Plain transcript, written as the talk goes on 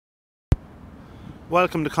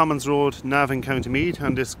Welcome to Commons Road, Navan, County Meath.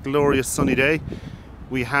 On this glorious sunny day,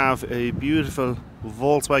 we have a beautiful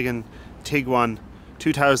Volkswagen Tiguan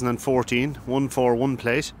 2014 141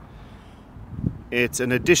 plate. It's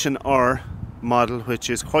an Edition R model, which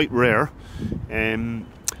is quite rare. It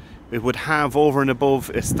would have over and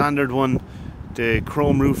above a standard one the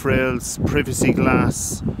chrome roof rails, privacy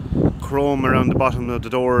glass, chrome around the bottom of the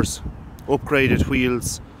doors, upgraded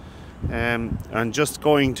wheels. And just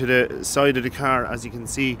going to the side of the car, as you can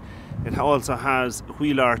see, it also has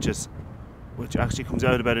wheel arches which actually comes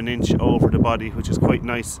out about an inch over the body, which is quite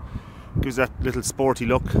nice. Gives that little sporty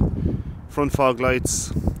look. Front fog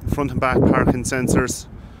lights, front and back parking sensors.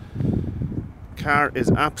 Car is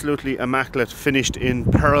absolutely immaculate, finished in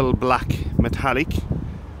pearl black metallic.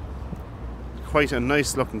 Quite a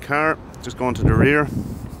nice looking car. Just going to the rear,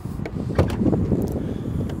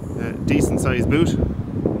 decent sized boot.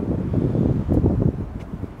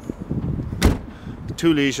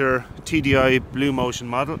 2 litre TDI Blue Motion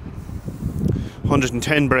model,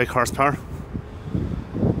 110 brake horsepower.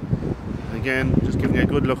 Again, just giving you a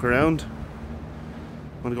good look around.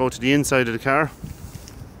 I'm going to go to the inside of the car,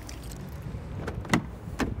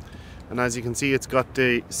 and as you can see, it's got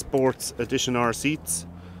the Sports Edition R seats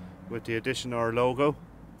with the Edition R logo,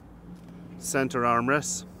 centre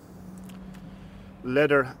armrests,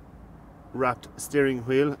 leather wrapped steering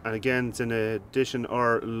wheel, and again it's an Edition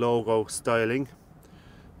R logo styling.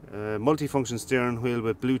 Multifunction steering wheel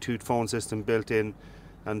with Bluetooth phone system built in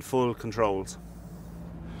and full controls.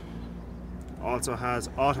 Also has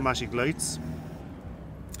automatic lights,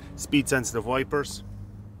 speed sensitive wipers,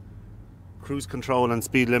 cruise control and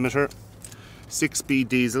speed limiter, 6-speed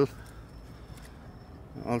diesel.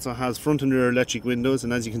 Also has front and rear electric windows,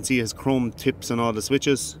 and as you can see, has chrome tips on all the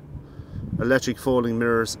switches, electric folding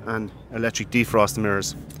mirrors and electric defrost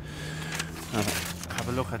mirrors. Have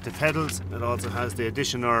a look at the pedals. It also has the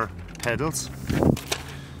Edition R pedals.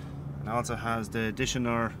 It also has the Edition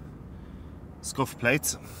R scuff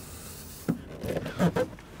plates.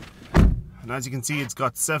 And as you can see, it's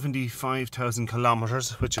got 75,000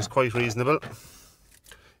 kilometers, which is quite reasonable.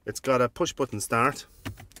 It's got a push button start.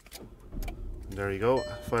 And there you go,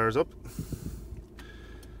 fires up.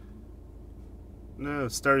 Now,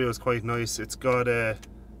 stereo is quite nice. It's got a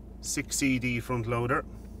 6 CD front loader.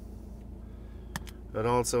 It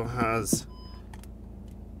also has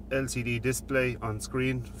LCD display on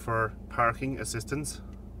screen for parking assistance,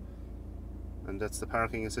 and that's the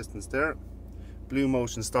parking assistance there. Blue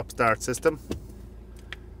Motion stop start system,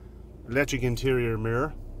 electric interior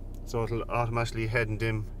mirror, so it'll automatically head and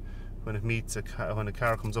dim when it meets when a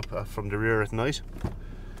car comes up from the rear at night.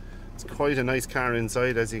 It's quite a nice car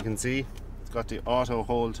inside, as you can see. It's got the auto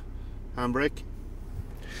hold handbrake.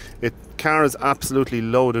 The car is absolutely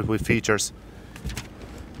loaded with features,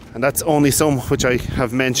 and that's only some which I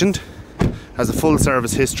have mentioned. Has a full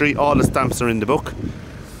service history, all the stamps are in the book.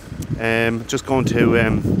 Just going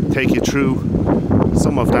to take you through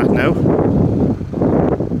some of that now,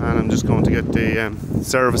 and I'm just going to get the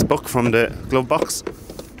service book from the glove box.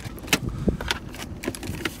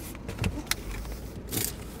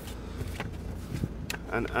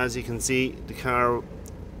 And as you can see, the car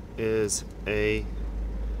is a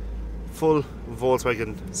full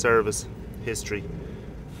Volkswagen service history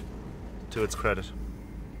to its credit.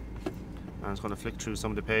 I'm just going to flick through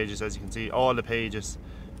some of the pages. As you can see, all the pages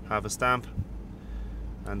have a stamp,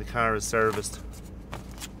 and the car is serviced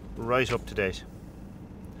right up to date.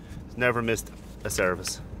 It's never missed a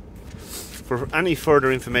service. For any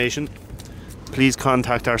further information, please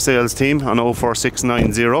contact our sales team on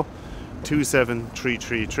 04690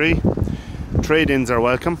 27333. Trade-ins are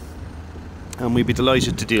welcome, and we'd be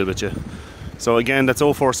delighted to deal with you. So again, that's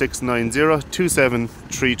 04690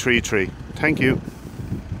 27333. Thank you.